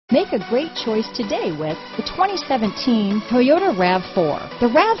Make a great choice today with the 2017 Toyota RAV4. The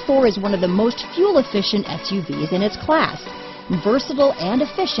RAV4 is one of the most fuel-efficient SUVs in its class. Versatile and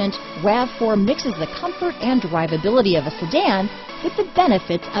efficient, RAV4 mixes the comfort and drivability of a sedan with the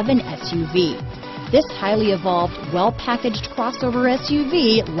benefits of an SUV. This highly evolved, well-packaged crossover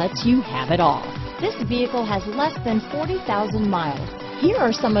SUV lets you have it all. This vehicle has less than 40,000 miles. Here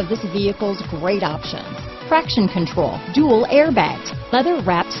are some of this vehicle's great options: traction control, dual airbags,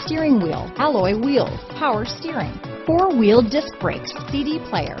 leather-wrapped steering wheel, alloy wheels, power steering, four-wheel disc brakes, CD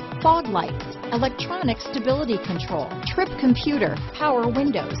player, fog lights, electronic stability control, trip computer, power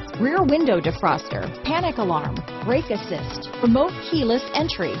windows, rear window defroster, panic alarm, brake assist, remote keyless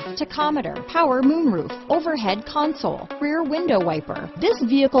entry, tachometer, power moonroof, overhead console, rear window wiper. This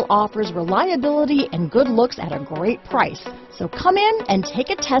vehicle offers reliability and good looks at a great price. So come in and take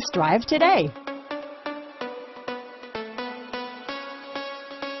a test drive today.